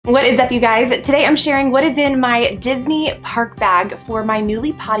What is up, you guys? Today I'm sharing what is in my Disney park bag for my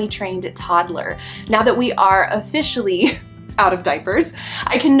newly potty trained toddler. Now that we are officially out of diapers,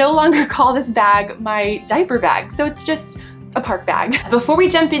 I can no longer call this bag my diaper bag, so it's just a park bag. Before we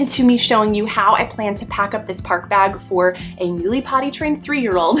jump into me showing you how I plan to pack up this park bag for a newly potty trained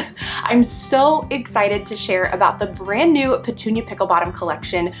 3-year-old, I'm so excited to share about the brand new Petunia Pickle Bottom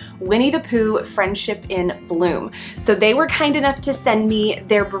collection, Winnie the Pooh Friendship in Bloom. So they were kind enough to send me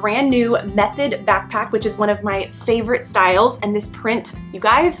their brand new Method backpack, which is one of my favorite styles, and this print, you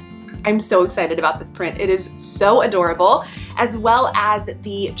guys, I'm so excited about this print. It is so adorable, as well as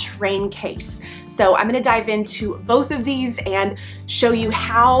the train case. So I'm gonna dive into both of these and show you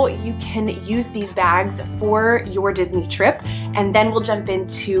how you can use these bags for your Disney trip, and then we'll jump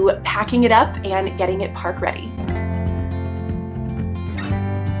into packing it up and getting it park ready.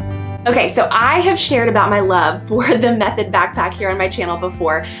 Okay, so I have shared about my love for the Method backpack here on my channel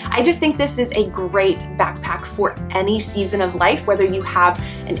before. I just think this is a great backpack for any season of life, whether you have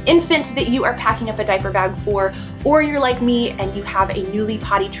an infant that you are packing up a diaper bag for, or you're like me and you have a newly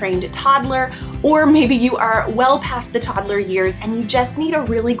potty trained toddler, or maybe you are well past the toddler years and you just need a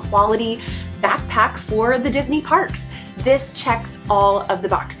really quality backpack for the Disney parks. This checks all of the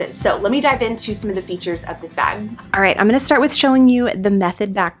boxes. So let me dive into some of the features of this bag. All right, I'm gonna start with showing you the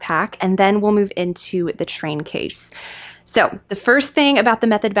Method backpack, and then we'll move into the train case. So the first thing about the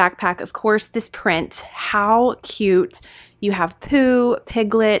Method backpack, of course, this print. How cute. You have Pooh,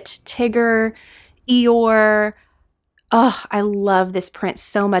 Piglet, Tigger, Eeyore. Oh, I love this print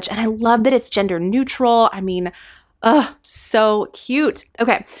so much, and I love that it's gender neutral. I mean, oh, so cute.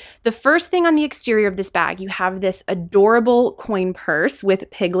 Okay, the first thing on the exterior of this bag, you have this adorable coin purse with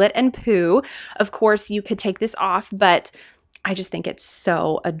Piglet and Pooh. Of course, you could take this off, but I just think it's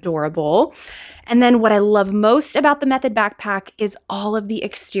so adorable. And then what I love most about the Method backpack is all of the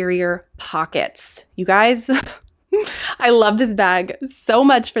exterior pockets. You guys, I love this bag so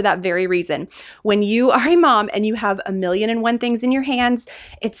much for that very reason. When you are a mom and you have 1,000,001 things in your hands,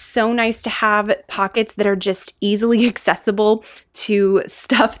 it's so nice to have pockets that are just easily accessible to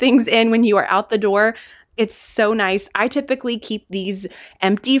stuff things in when you are out the door. It's so nice. I typically keep these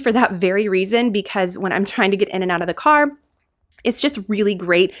empty for that very reason, because when I'm trying to get in and out of the car, it's just really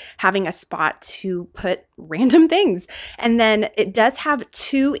great having a spot to put random things. And then it does have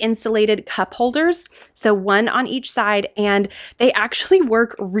 2 insulated cup holders, so 1 on each side, and they actually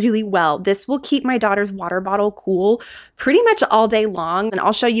work really well. This will keep my daughter's water bottle cool pretty much all day long, and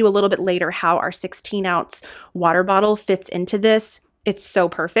I'll show you a little bit later how our 16-ounce water bottle fits into this. It's so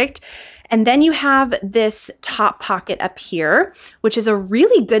perfect. And then you have this top pocket up here, which is a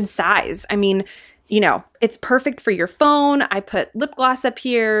really good size. I mean, you know, it's perfect for your phone. I put lip gloss up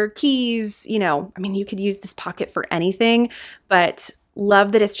here, keys, you know, I mean, you could use this pocket for anything, but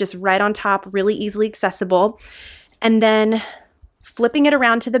love that it's just right on top, really easily accessible. And then flipping it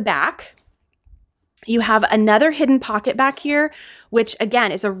around to the back, you have another hidden pocket back here, which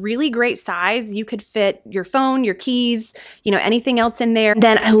again is a really great size. You could fit your phone, your keys, you know, anything else in there.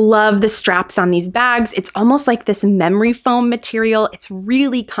 Then I love the straps on these bags. It's almost like this memory foam material. It's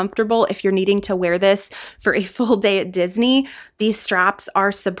really comfortable if you're needing to wear this for a full day at Disney. These straps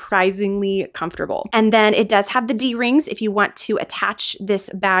are surprisingly comfortable. And then it does have the D-rings if you want to attach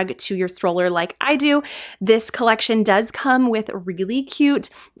this bag to your stroller like I do. This collection does come with really cute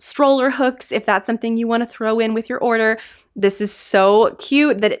stroller hooks if that's something you want to throw in with your order. This is so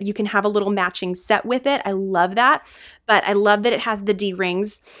cute that you can have a little matching set with it. I love that, but I love that it has the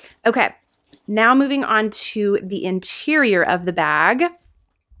D-rings. Okay, now moving on to the interior of the bag.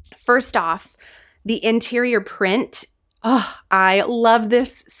 First off, the interior print. Oh, I love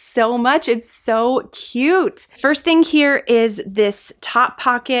this so much. It's so cute. First thing here is this top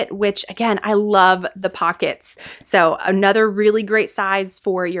pocket, which again, I love the pockets. So another really great size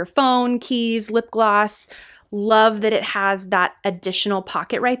for your phone, keys, lip gloss. Love that it has that additional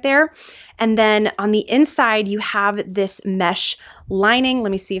pocket right there. And then on the inside, you have this mesh lining. Let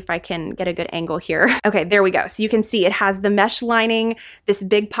me see if I can get a good angle here. Okay, there we go. So you can see it has the mesh lining, this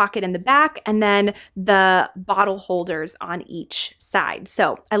big pocket in the back, and then the bottle holders on each side.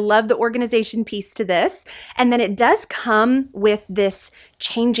 So I love the organization piece to this. And then it does come with this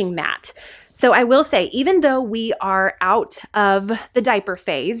changing mat. So I will say, even though we are out of the diaper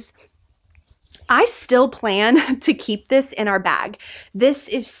phase, I still plan to keep this in our bag. This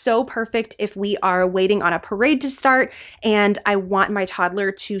is so perfect if we are waiting on a parade to start and I want my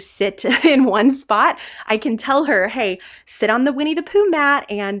toddler to sit in one spot. I can tell her, hey, sit on the Winnie the Pooh mat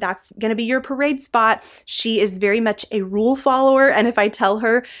and that's gonna be your parade spot. She is very much a rule follower, and if I tell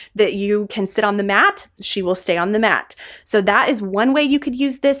her that you can sit on the mat, she will stay on the mat. So that is one way you could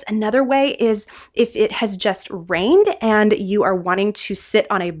use this. Another way is if it has just rained and you are wanting to sit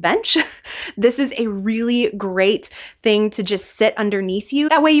on a bench. This is a really great thing to just sit underneath you.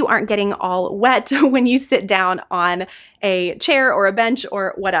 That way you aren't getting all wet when you sit down on a chair or a bench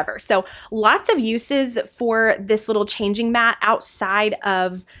or whatever. So lots of uses for this little changing mat outside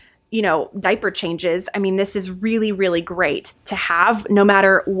of, you know, diaper changes. I mean, this is really, really great to have no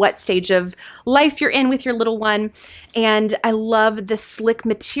matter what stage of life you're in with your little one. And I love the slick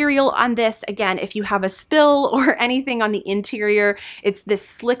material on this. Again, if you have a spill or anything on the interior, it's this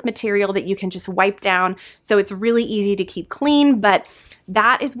slick material that you can just wipe down. So it's really easy to keep clean, but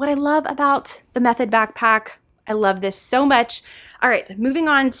that is what I love about the Method backpack. I love this so much. All right, moving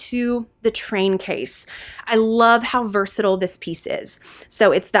on to the train case. I love how versatile this piece is.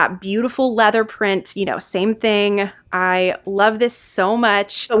 So it's that beautiful leather print, you know, same thing. I love this so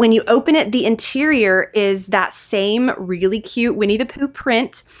much. But when you open it, the interior is that same really cute Winnie the Pooh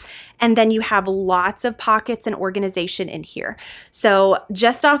print. And then you have lots of pockets and organization in here. So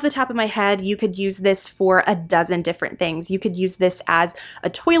just off the top of my head, you could use this for a dozen different things. You could use this as a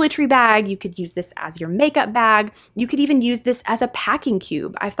toiletry bag. You could use this as your makeup bag. You could even use this as a packing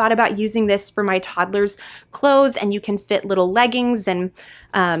cube. I've thought about using this for my toddler's clothes, and you can fit little leggings and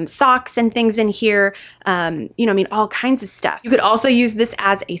socks and things in here. You know, I mean, all kinds of stuff. You could also use this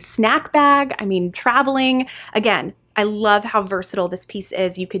as a snack bag. I mean, traveling. Again, I love how versatile this piece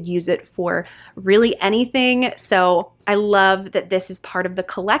is. You could use it for really anything. So I love that this is part of the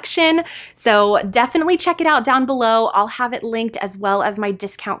collection. So definitely check it out down below. I'll have it linked as well as my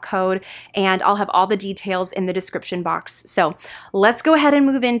discount code, and I'll have all the details in the description box. So let's go ahead and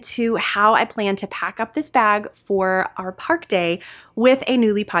move into how I plan to pack up this bag for our park day with a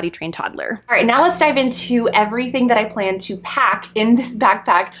newly potty trained toddler. All right, now let's dive into everything that I plan to pack in this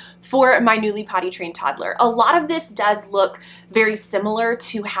backpack for my newly potty trained toddler. A lot of this does look very similar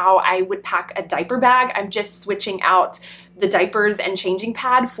to how I would pack a diaper bag. I'm just switching out the diapers and changing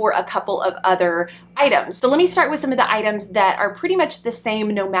pad for a couple of other items. So let me start with some of the items that are pretty much the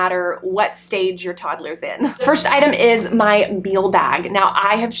same no matter what stage your toddler's in. The first item is my meal bag. Now,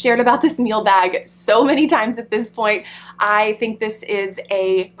 I have shared about this meal bag so many times at this point. I think this is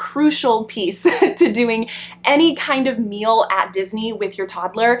a crucial piece to doing any kind of meal at Disney with your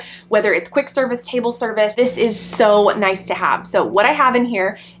toddler, whether it's quick service, table service. This is so nice to have. So what I have in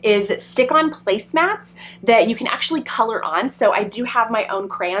here is stick-on placemats that you can actually color on. So I do have my own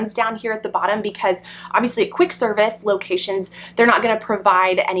crayons down here at the bottom because obviously at quick service locations, they're not going to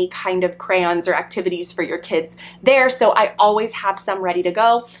provide any kind of crayons or activities for your kids there. So I always have some ready to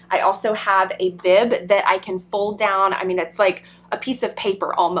go. I also have a bib that I can fold down. I mean, it's like a piece of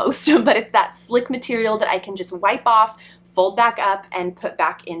paper almost, but it's that slick material that I can just wipe off, fold back up, and put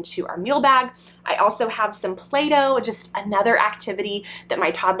back into our meal bag. I also have some Play-Doh, just another activity that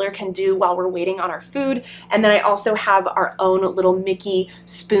my toddler can do while we're waiting on our food. And then I also have our own little Mickey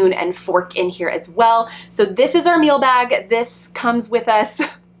spoon and fork in here as well. So this is our meal bag. This comes with us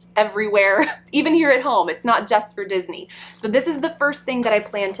everywhere, even here at home. It's not just for Disney. So this is the first thing that I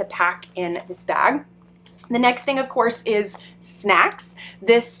plan to pack in this bag. The next thing, of course, is snacks.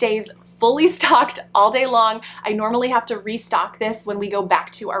 This stays fully stocked all day long. I normally have to restock this when we go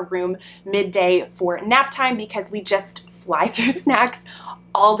back to our room midday for nap time because we just fly through snacks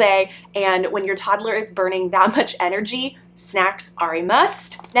all day. And when your toddler is burning that much energy, snacks are a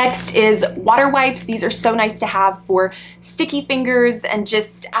must. Next is water wipes. These are so nice to have for sticky fingers, and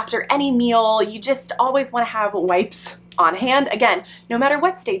just after any meal, you just always want to have wipes on hand. Again, no matter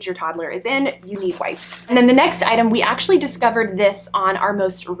what stage your toddler is in, you need wipes. And then the next item, we actually discovered this on our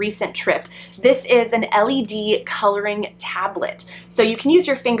most recent trip. This is an LED coloring tablet. So you can use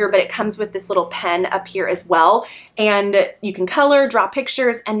your finger, but it comes with this little pen up here as well. And you can color, draw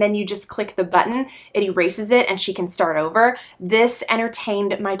pictures, and then you just click the button. It erases it and she can start over. This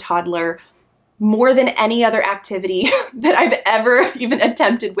entertained my toddler more than any other activity that I've ever even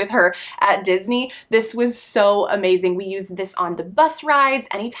attempted with her at Disney. This was so amazing. We used this on the bus rides,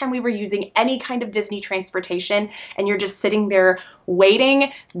 anytime we were using any kind of Disney transportation and you're just sitting there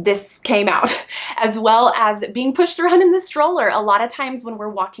waiting, this came out. As well as being pushed around in the stroller. A lot of times when we're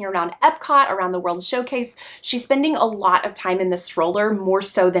walking around Epcot, around the World Showcase, she's spending a lot of time in the stroller, more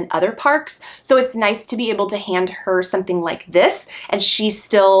so than other parks. So it's nice to be able to hand her something like this and she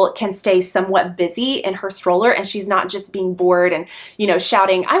still can stay somewhat not busy in her stroller and she's not just being bored and, you know,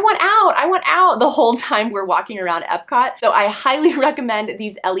 shouting, I want out the whole time we're walking around Epcot. So I highly recommend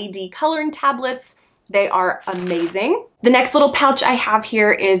these LED coloring tablets. They are amazing. The next little pouch I have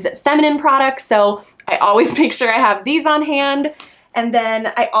here is feminine products. So I always make sure I have these on hand. And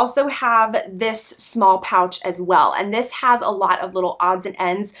then I also have this small pouch as well. And this has a lot of little odds and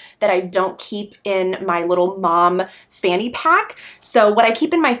ends that I don't keep in my little mom fanny pack. So what I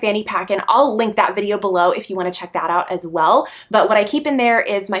keep in my fanny pack, and I'll link that video below if you want to check that out as well. But what I keep in there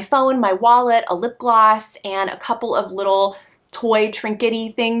is my phone, my wallet, a lip gloss, and a couple of little toy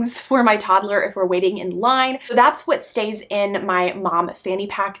trinkety things for my toddler if we're waiting in line. So that's what stays in my mom fanny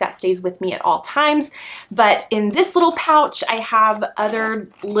pack. That stays with me at all times. But in this little pouch, I have other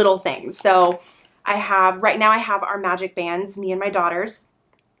little things. So right now I have our magic bands, me and my daughters.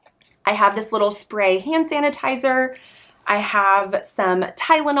 I have this little spray hand sanitizer. I have some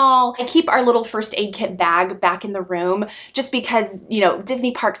Tylenol. I keep our little first aid kit bag back in the room just because, you know,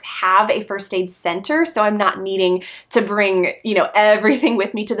 Disney parks have a first aid center, so I'm not needing to bring, you know, everything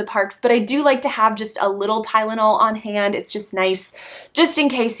with me to the parks, but I do like to have just a little Tylenol on hand. It's just nice, just in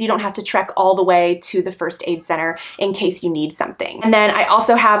case you don't have to trek all the way to the first aid center in case you need something. And then I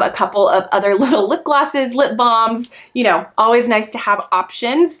also have a couple of other little lip glosses, lip balms, you know, always nice to have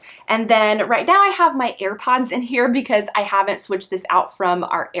options. And then right now I have my AirPods in here because I haven't switched this out from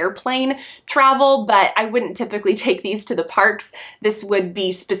our airplane travel, but I wouldn't typically take these to the parks. This would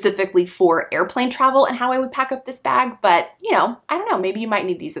be specifically for airplane travel and how I would pack up this bag, but you know, I don't know, maybe you might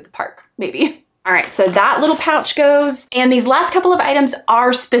need these at the park, maybe. All right, so that little pouch goes, and these last couple of items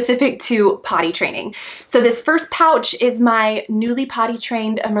are specific to potty training. So this first pouch is my newly potty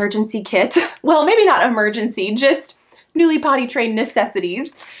trained emergency kit. Well, maybe not emergency, just newly potty trained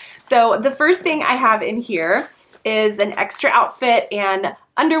necessities. So the first thing I have in here is an extra outfit and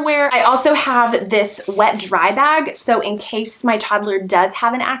underwear. I also have this wet dry bag. So in case my toddler does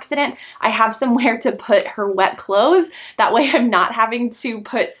have an accident, I have somewhere to put her wet clothes. That way I'm not having to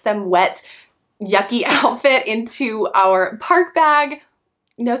put some wet, yucky outfit into our park bag.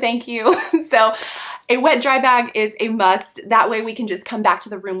 No, thank you. So a wet dry bag is a must. That way we can just come back to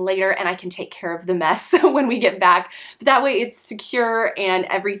the room later and I can take care of the mess when we get back. But that way it's secure and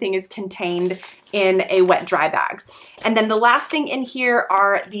everything is contained in a wet dry bag. And then the last thing in here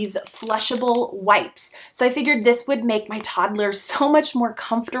are these flushable wipes. So I figured this would make my toddler so much more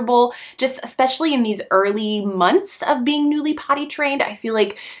comfortable, just especially in these early months of being newly potty trained. I feel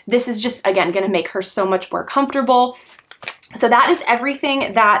like this is just, again, gonna make her so much more comfortable. So that is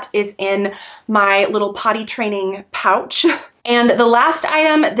everything that is in my little potty training pouch. And the last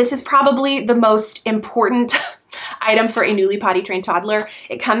item, this is probably the most important item for a newly potty trained toddler.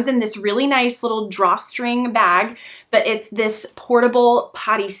 It comes in this really nice little drawstring bag, but it's this portable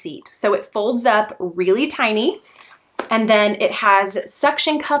potty seat. So it folds up really tiny, and then it has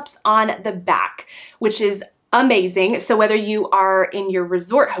suction cups on the back, which is amazing. So whether you are in your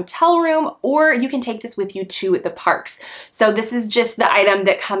resort hotel room or you can take this with you to the parks. So this is just the item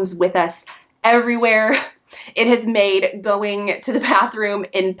that comes with us everywhere. It has made going to the bathroom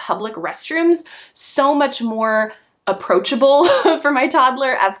in public restrooms so much more approachable for my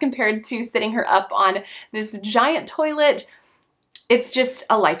toddler as compared to sitting her up on this giant toilet. It's just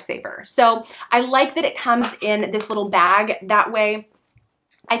a lifesaver. So I like that it comes in this little bag. That way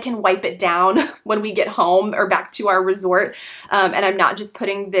I can wipe it down when we get home or back to our resort. And I'm not just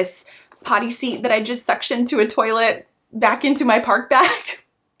putting this potty seat that I just suctioned to a toilet back into my park bag.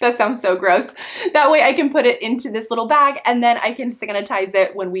 That sounds so gross. That way I can put it into this little bag and then I can sanitize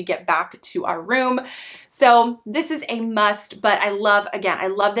it when we get back to our room. So this is a must, but I love, again, I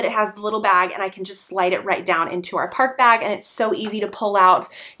love that it has the little bag and I can just slide it right down into our park bag and it's so easy to pull out.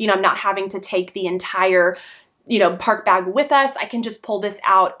 You know, I'm not having to take the entire park bag with us. I can just pull this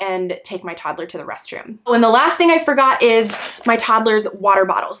out and take my toddler to the restroom. Oh, and the last thing I forgot is my toddler's water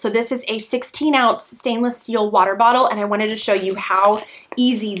bottle. So this is a 16-ounce stainless steel water bottle, and I wanted to show you how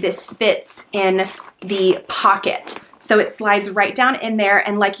easy this fits in the pocket. So it slides right down in there,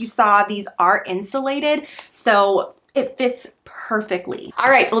 and like you saw, these are insulated, so it fits perfectly. All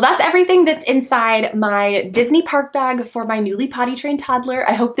right, well, that's everything that's inside my Disney park bag for my newly potty trained toddler.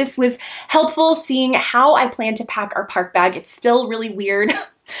 I hope this was helpful seeing how I plan to pack our park bag. It's still really weird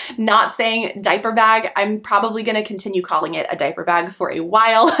not saying diaper bag. I'm probably gonna continue calling it a diaper bag for a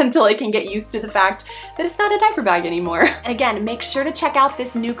while until I can get used to the fact that it's not a diaper bag anymore. And again, make sure to check out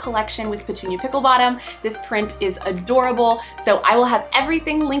this new collection with Petunia Pickle Bottom. This print is adorable. So I will have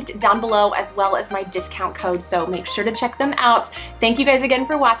everything linked down below as well as my discount code. So make sure to check them out. Thank you guys again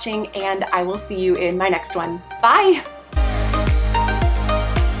for watching and I will see you in my next one. Bye.